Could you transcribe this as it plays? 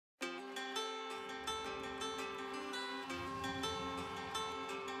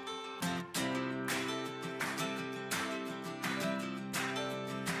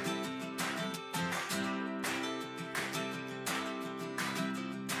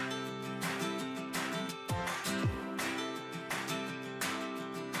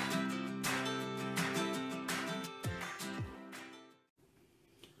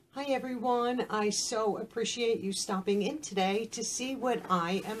Hi everyone, I so appreciate you stopping in today to see what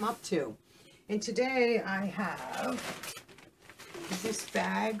I am up to. And today I have this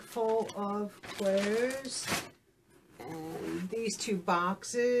bag full of clothes and these two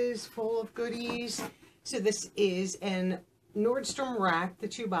boxes full of goodies. So this is an Nordstrom Rack, the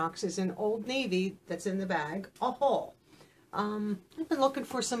two boxes, in Old Navy that's in the bag, a haul. I've been looking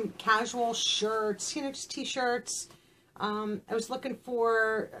for some casual shirts, you know, just t-shirts. I was looking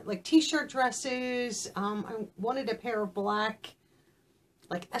for like t-shirt dresses. I wanted a pair of black,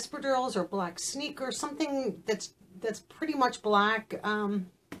 like espadrilles or black sneakers, something that's pretty much black,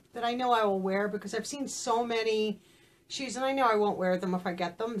 that I know I will wear because I've seen so many shoes and I know I won't wear them if I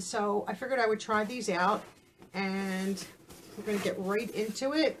get them. So I figured I would try these out and we're going to get right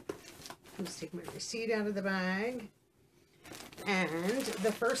into it. Let's take my receipt out of the bag. And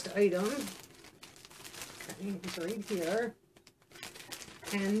the first item is right here,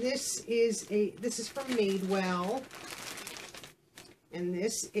 and this is from Madewell, and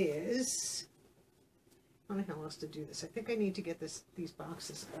this is, I don't know how else to do this. I think I need to get these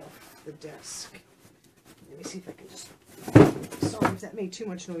boxes off the desk. Let me see if I can just, sorry if that made too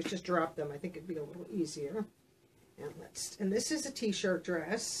much noise, just drop them. I think it'd be a little easier. And this is a t-shirt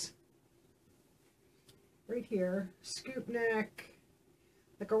dress right here, scoop neck,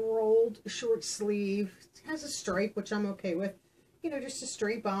 like a rolled short sleeve. It has a stripe, which I'm okay with. You know, just a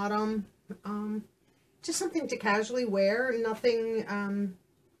straight bottom. Just something to casually wear. Nothing,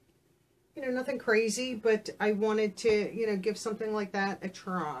 you know, nothing crazy, but I wanted to, you know, give something like that a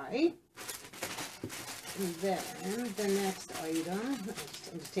try. And then the next item,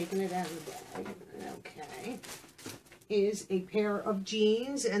 I'm just taking it out of the bag. Okay. Is a pair of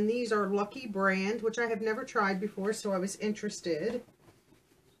jeans, and these are Lucky brand, which I have never tried before, so I was interested.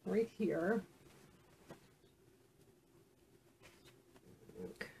 Right here.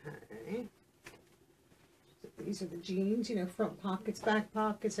 Okay. So these are the jeans, you know, front pockets, back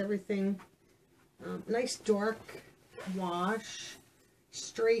pockets, everything. Nice dark wash,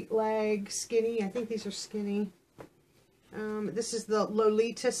 straight leg, skinny. I think these are skinny. This is the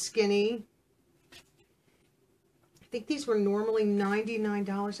Lolita skinny. I think these were normally $99. I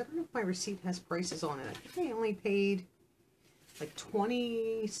don't know if my receipt has prices on it. I think I only paid like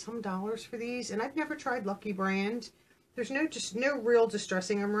 $20-some for these, and I've never tried Lucky brand. There's no real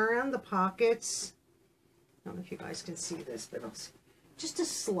distressing them around the pockets. I don't know if you guys can see this, but just a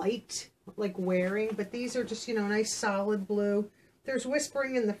slight like wearing, but these are just, you know, nice solid blue. There's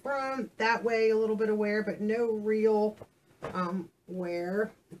whispering in the front, that way a little bit of wear, but no real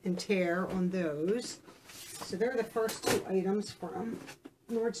wear and tear on those. So they're the first two items from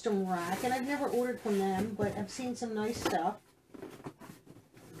Nordstrom Rack, and I've never ordered from them, but I've seen some nice stuff.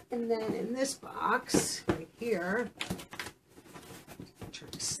 And then in this box right here, I'm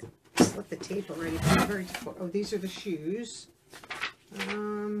trying to slip the tape already. Oh, these are the shoes.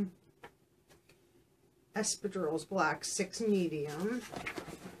 Espadrilles black, 6 medium.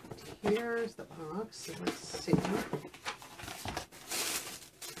 Here's the box. So let's see.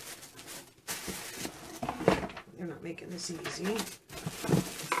 They're not making this easy. The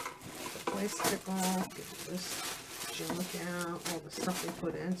plastic off. Get this junk out, all the stuff they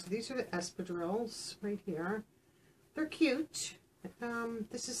put in. So these are the espadrilles right here. They're cute.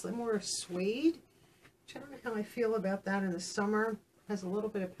 This is more of suede, which I don't know how I feel about that in the summer. Has a little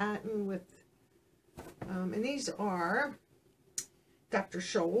bit of pattern with, and these are Dr.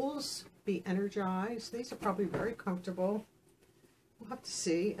 Scholl's Be Energized. These are probably very comfortable. We'll have to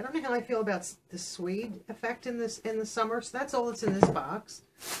see. I don't know how I feel about the suede effect in the summer. So that's all that's in this box.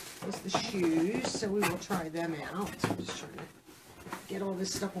 Is the shoes. So we will try them out. I'm just trying to get all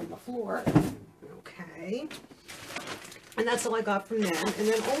this stuff on the floor. Okay. And that's all I got from them. And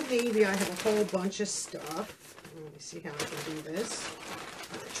then Old Navy, I have a whole bunch of stuff. Let me see how I can do this.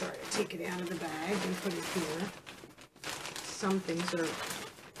 I'm going to try to take it out of the bag and put it here. Some things are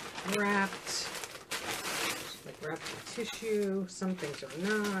wrapped. Wrapped in tissue. Some things are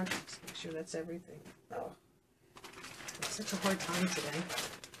not. Let's make sure that's everything. Oh, it's such a hard time today.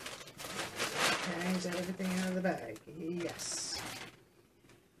 Okay, is that everything out of the bag? Yes.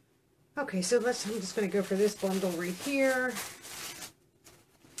 Okay, so I'm just going to go for this bundle right here.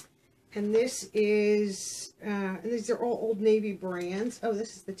 And this is, and these are all Old Navy brands. Oh,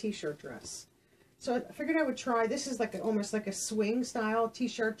 this is the t-shirt dress. So I figured I would try, this is like almost like a swing style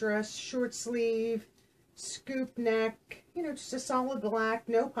t-shirt dress, short sleeve, scoop neck, you know, just a solid black,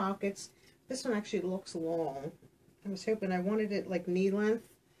 no pockets. This one actually looks long. I was hoping, I wanted it like knee length,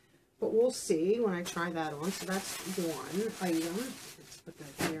 but we'll see when I try that on. So that's one item. Let's put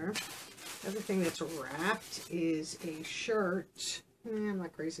that here. The other thing that's wrapped is a shirt I'm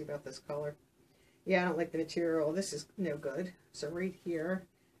not crazy about this color. Yeah, I don't like the material. This is no good. So right here,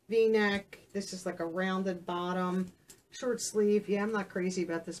 V-neck. This is like a rounded bottom, short sleeve. Yeah, I'm not crazy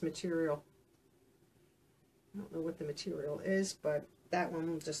about this material. I don't know what the material is, but that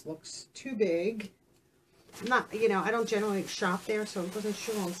one just looks too big. Not, you know, I don't generally shop there, so it doesn't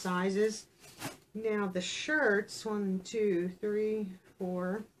show on sizes. Now the shirts, 1, 2, 3,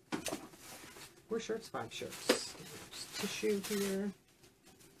 4 shirts, 5 shirts. There's tissue here.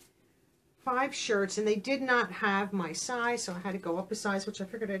 5 shirts, and they did not have my size, so I had to go up a size, which I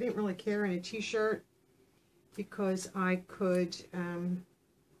figured I didn't really care in a t-shirt because I could,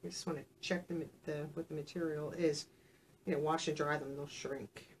 I just want to check what the material is. You know, wash and dry them, they'll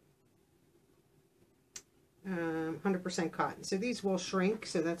shrink. 100% cotton. So these will shrink,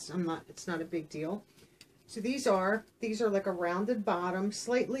 so that's, it's not a big deal. So these are like a rounded bottom,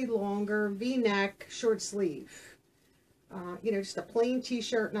 slightly longer, V-neck, short sleeve. You know, just a plain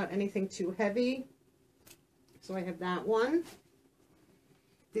t-shirt, not anything too heavy. So I have that one.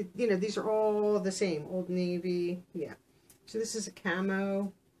 You know, these are all the same, Old Navy, yeah. So this is a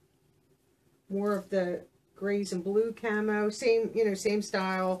camo, more of the grays and blue camo, same, you know, same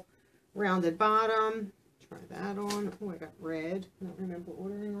style, rounded bottom. Try that on. Oh, I got red. I don't remember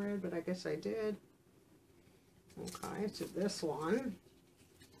ordering red, but I guess I did. Okay, so this one,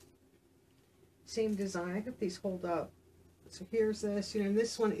 same design. I hope these hold up. So here's this, you know, and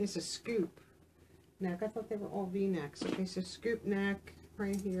this one is a scoop neck. I thought they were all V-necks. Okay, so scoop neck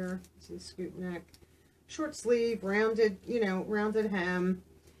right here. This is scoop neck, short sleeve, rounded, you know, rounded hem.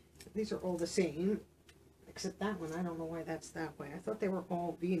 These are all the same, except that one. I don't know why that's that way. I thought they were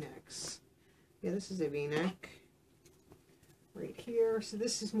all V-necks. Yeah, this is a V-neck right here. So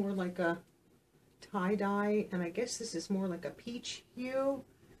this is more like a tie-dye, and I guess this is more like a peach hue.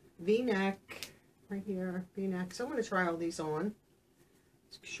 V-neck right here, V-neck. So I'm going to try all these on.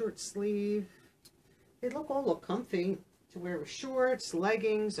 It's short sleeve. They all look comfy to wear with shorts,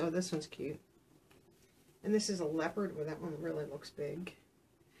 leggings. Oh, this one's cute. And this is a leopard. Well, that one really looks big.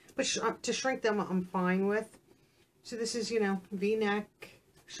 But to shrink them, I'm fine with. So this is, you know, V-neck,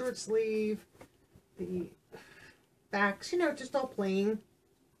 short sleeve. The backs, you know, just all plain.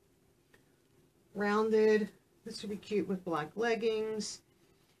 Rounded. This would be cute with black leggings.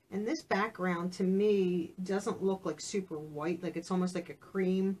 And this background, to me, doesn't look like super white. Like it's almost like a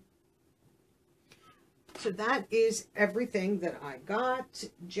cream. So that is everything that I got,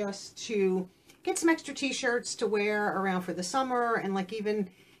 just to get some extra t-shirts to wear around for the summer. And like even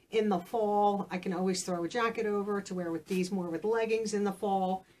in the fall, I can always throw a jacket over to wear with these, more with leggings in the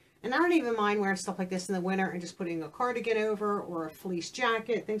fall. And I don't even mind wearing stuff like this in the winter and just putting a cardigan over or a fleece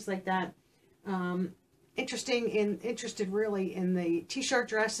jacket, things like that. Interested really in the t-shirt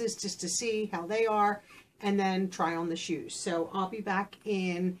dresses just to see how they are, and then try on the shoes. So I'll be back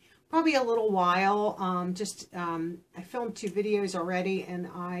in probably a little while. I filmed 2 videos already and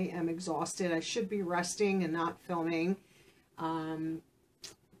I am exhausted. I should be resting and not filming.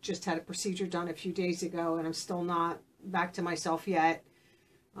 Just had a procedure done a few days ago and I'm still not back to myself yet.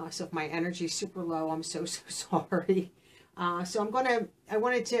 So if my energy is super low, I'm so sorry. So I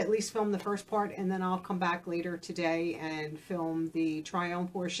wanted to at least film the first part, and then I'll come back later today and film the try-on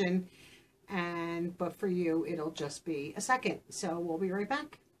portion. But for you, it'll just be a second. So we'll be right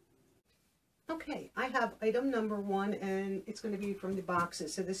back. Okay, I have item number 1, and it's going to be from the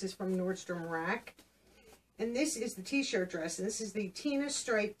boxes. So this is from Nordstrom Rack. And this is the t-shirt dress. And this is the Tina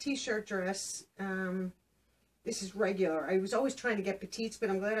Stripe t-shirt dress. This is regular. I was always trying to get petites,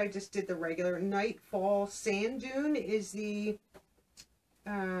 but I'm glad I just did the regular. Nightfall Sand Dune is the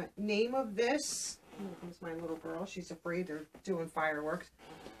name of this. Here comes my little girl. She's afraid they're doing fireworks.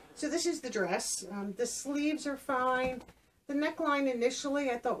 So this is the dress. The sleeves are fine. The neckline initially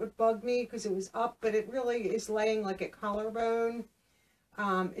I thought would bug me because it was up, but it really is laying like a collarbone.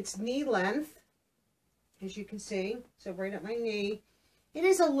 It's knee length, as you can see. So right at my knee. It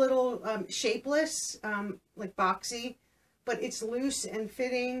is a little shapeless, like boxy, but it's loose and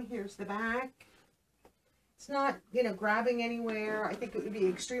fitting. Here's the back. It's not, you know, grabbing anywhere. I think it would be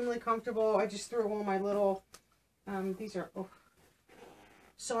extremely comfortable. I just threw all my little, these are, oh,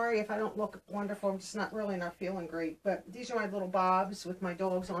 sorry if I don't look wonderful. I'm just not feeling great. But these are my little bobs with my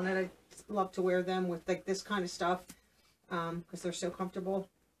dogs on it. I love to wear them with like this kind of stuff because they're so comfortable.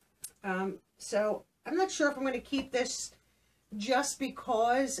 So I'm not sure if I'm going to keep this, just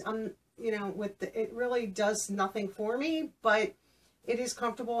because you know, it really does nothing for me, but it is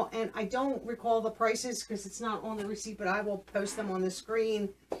comfortable. And I don't recall the prices because it's not on the receipt, but I will post them on the screen.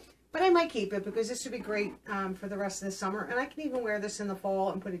 But I might keep it because this would be great for the rest of the summer. And I can even wear this in the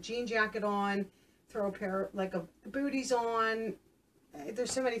fall and put a jean jacket on, throw a pair like of booties on,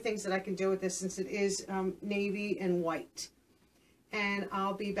 there's so many things that I can do with this since it is navy and white. And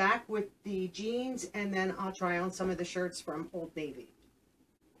I'll be back with the jeans, and then I'll try on some of the shirts from Old Navy.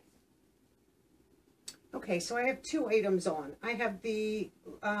 Okay, so I have 2 items on. I have the,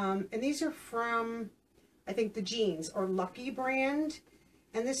 and these are from, I think the jeans are Lucky brand.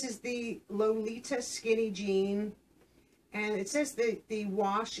 And this is the Lolita skinny jean. And it says the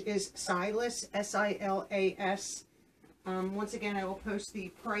wash is Silas, S-I-L-A-S. Once again, I will post the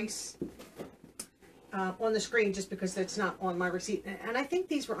price on the screen just because it's not on my receipt. And I think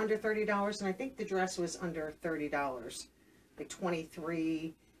these were under $30, and I think the dress was under $30, like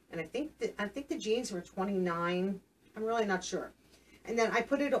 23. And I think the jeans were 29. I'm really not sure. And then I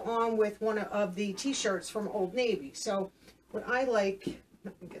put it on with one of the t-shirts from Old Navy. So what I like,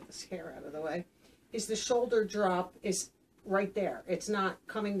 let me get this hair out of the way, is the shoulder drop is right there. It's not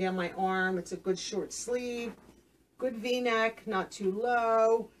coming down my arm. It's a good short sleeve, good V-neck, not too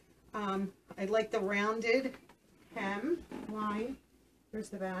low. I like the rounded hem line. Here's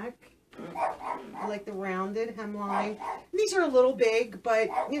the back. I like the rounded hemline. These are a little big, but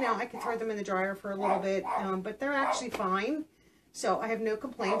you know, I could throw them in the dryer for a little bit, but they're actually fine. So I have no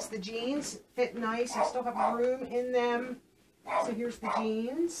complaints. The jeans fit nice. I still have room in them. So here's the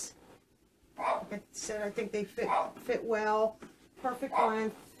jeans. Like I said, I think they fit well. Perfect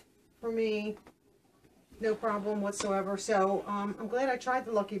length for me. No problem whatsoever. So I'm glad I tried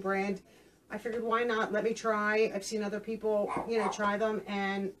the Lucky brand. I figured, why not? Let me try. I've seen other people, you know, try them,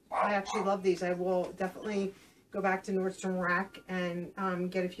 and I actually love these. I will definitely go back to Nordstrom Rack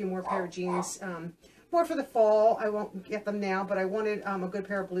and get a few more pair of jeans. More for the fall. I won't get them now, but I wanted a good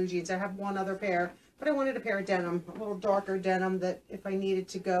pair of blue jeans. I have one other pair, but I wanted a pair of denim, a little darker denim that if I needed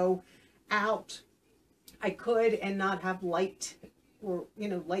to go out, I could and not have light or, you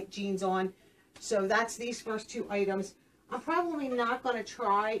know, light jeans on. So that's these first 2 items. I'm probably not going to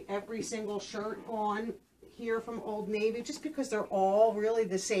try every single shirt on here from Old Navy just because they're all really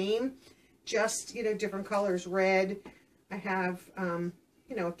the same, just, you know, different colors. Red, I have,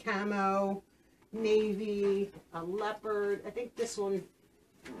 you know, a camo, navy, a leopard. I think this one,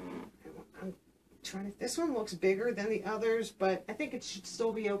 I'm trying to, this one looks bigger than the others, but I think it should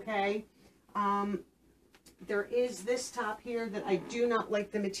still be okay. There is this top here that I do not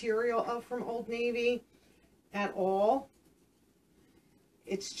like the material of from Old Navy at all.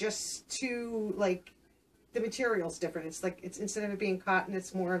 It's just too, like, the material's different. It's like, it's, instead of it being cotton,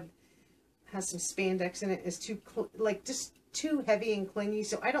 it's more of, has some spandex in it. It's too, like, just too heavy and clingy.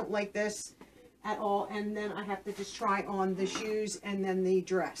 So I don't like this at all. And then I have to just try on the shoes and then the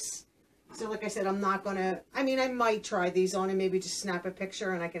dress. So like I said, I'm not going to, I mean, I might try these on and maybe just snap a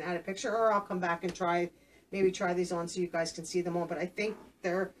picture and I can add a picture, or I'll come back and maybe try these on so you guys can see them on. But I think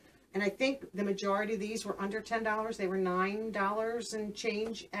they're, and I think the majority of these were under $10. They were $9 and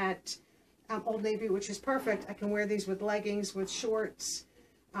change at Old Navy, which is perfect. I can wear these with leggings, with shorts.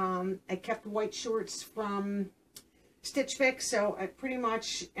 I kept white shorts from Stitch Fix, so pretty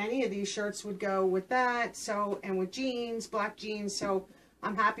much any of these shirts would go with that. So, and with jeans, black jeans. So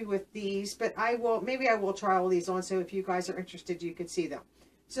I'm happy with these, but maybe I will try all these on. So if you guys are interested, you could see them.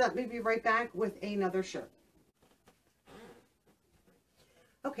 So let me be right back with another shirt.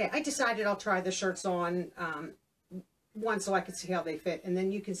 Okay, I decided I'll try the shirts on one so I can see how they fit, and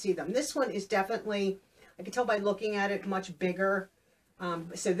then you can see them. This one is definitely, I can tell by looking at it, much bigger.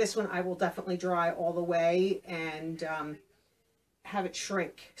 So this one I will definitely dry all the way and have it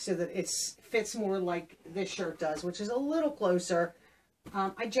shrink so that it fits more like this shirt does, which is a little closer.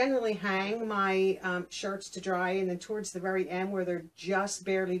 I generally hang my shirts to dry, and then towards the very end where they're just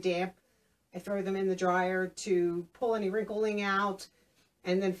barely damp, I throw them in the dryer to pull any wrinkling out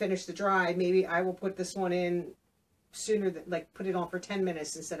and then finish the dry. Maybe I will put this one in sooner than, like, put it on for 10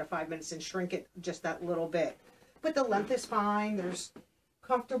 minutes instead of 5 minutes and shrink it just that little bit. But the length is fine. There's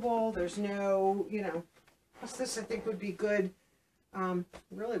comfortable. There's no, you know, plus this I think would be good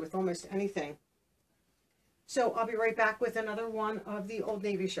really with almost anything. So I'll be right back with another one of the Old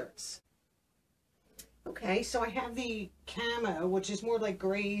Navy shirts. Okay, so I have the camo, which is more like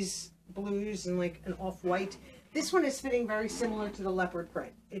grays, blues, and like an off-white. This one is fitting very similar to the leopard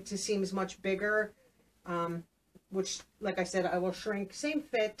print. It just seems much bigger, which, like I said, I will shrink. Same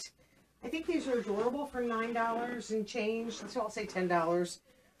fit. I think these are adorable for $9 and change. So I'll say $10.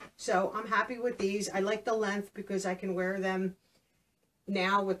 So I'm happy with these. I like the length because I can wear them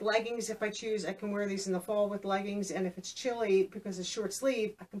now with leggings if I choose. I can wear these in the fall with leggings. And if it's chilly, because it's short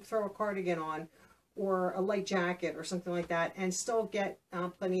sleeve, I can throw a cardigan on or a light jacket or something like that and still get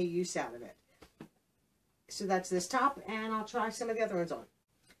plenty of use out of it. So that's this top, and I'll try some of the other ones on.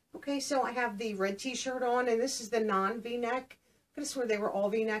 Okay, so I have the red t-shirt on, and this is the non-V-neck could have sworn they were all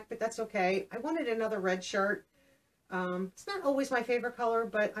V-neck, but that's okay. I wanted another red shirt. It's not always my favorite color,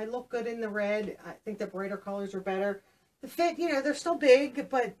 but I look good in the red. I think the brighter colors are better. The fit, you know, they're still big,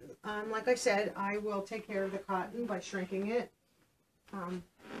 but like I said, I will take care of the cotton by shrinking it.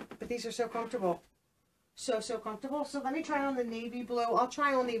 But these are so comfortable. So comfortable. So let me try on the navy blue. I'll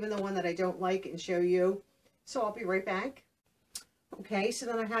try on even the one that I don't like and show you. So I'll be right back. Okay, so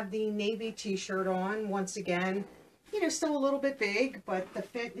then I have the navy t-shirt on once again. You know, still a little bit big, but the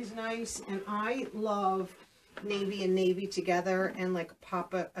fit is nice, and I love navy and navy together, and like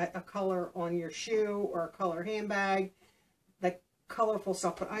pop a color on your shoe or a color handbag, like colorful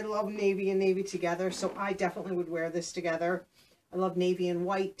stuff. But I love navy and navy together, so I definitely would wear this together. I love navy and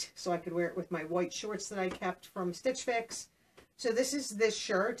white, so I could wear it with my white shorts that I kept from Stitch Fix. So this is this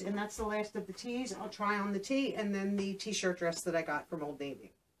shirt, and that's the last of the tees. I'll try on the tee and then the t-shirt dress that I got from Old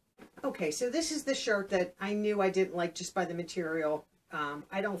Navy. Okay, so this is the shirt that I knew I didn't like just by the material.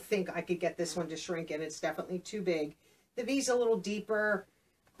 I don't think I could get this one to shrink, and it's definitely too big. The V's a little deeper,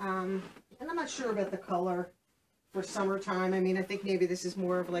 and I'm not sure about the color for summertime. I mean, I think maybe this is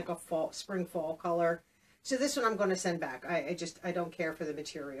more of like a fall, spring, fall color. So this one I'm going to send back. I don't care for the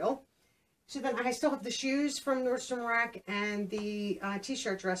material. So then I still have the shoes from Nordstrom Rack and the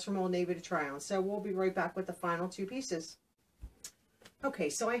t-shirt dress from Old Navy to try on. So we'll be right back with the final two pieces. Okay,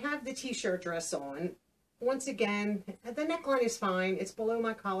 so I have the t-shirt dress on. Once again, the neckline is fine. It's below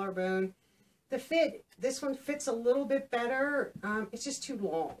my collarbone. The fit, this one fits a little bit better. It's just too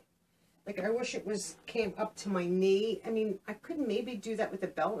long. Like, I wish it came up to my knee. I mean, I could maybe do that with a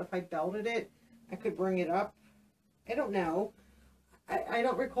belt. If I belted it, I could bring it up. I don't know. I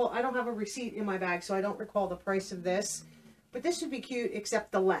don't recall. I don't have a receipt in my bag, so I don't recall the price of this. But this would be cute,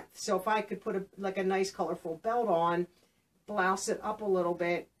 except the length. So if I could put like a nice colorful belt on, blouse it up a little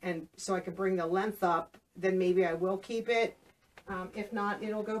bit, and so I could bring the length up, then maybe I will keep it. If not,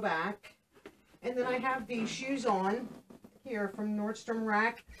 it'll go back. And then I have these shoes on here from Nordstrom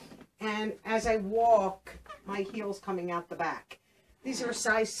Rack, and as I walk, my heel's coming out the back. These are a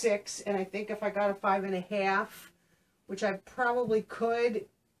size 6, and I think if I got a 5.5, which I probably could,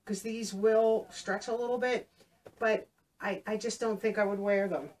 because these will stretch a little bit, but I just don't think I would wear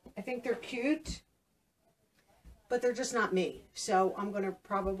them. I think they're cute, but they're just not me. So I'm going to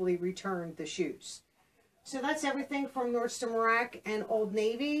probably return the shoes. So that's everything from Nordstrom Rack and Old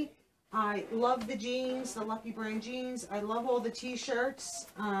Navy. I love the jeans, the Lucky Brand jeans. I love all the t-shirts.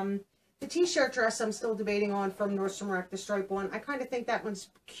 The t-shirt dress I'm still debating on from Nordstrom Rack, the stripe one. I kind of think that one's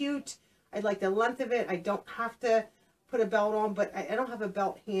cute. I like the length of it. I don't have to put a belt on, but I don't have a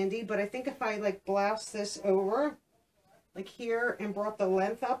belt handy. But I think if I like blouse this over, like here, and brought the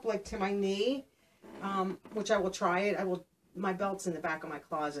length up like to my knee, which I will try it. My belt's in the back of my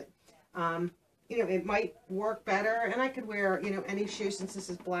closet. You know, it might work better, and I could wear, you know, any shoe since this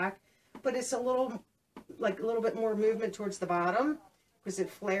is black, but it's a little bit more movement towards the bottom because it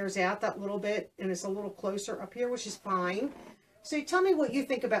flares out that little bit, and it's a little closer up here, which is fine. So tell me what you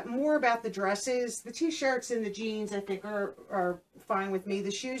think more about the dresses. The t-shirts and the jeans, I think, are fine with me.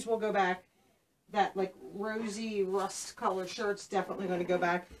 The shoes will go back. That like rosy rust color shirt's definitely going to go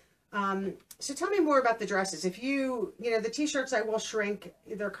back. So tell me more about the dresses. If you know, the t-shirts I will shrink.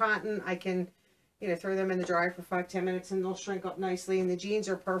 They're cotton. I can, you know, throw them in the dryer for 5-10 minutes and they'll shrink up nicely. And the jeans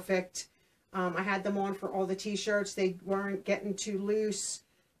are perfect. I had them on for all the t-shirts. They weren't getting too loose.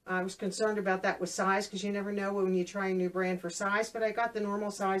 I was concerned about that with size because you never know when you try a new brand for size. But I got the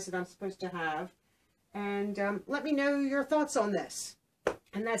normal size that I'm supposed to have. And let me know your thoughts on this.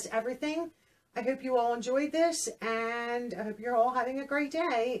 And that's everything. I hope you all enjoyed this, and I hope you're all having a great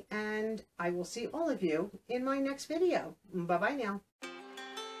day, and I will see all of you in my next video. Bye-bye now.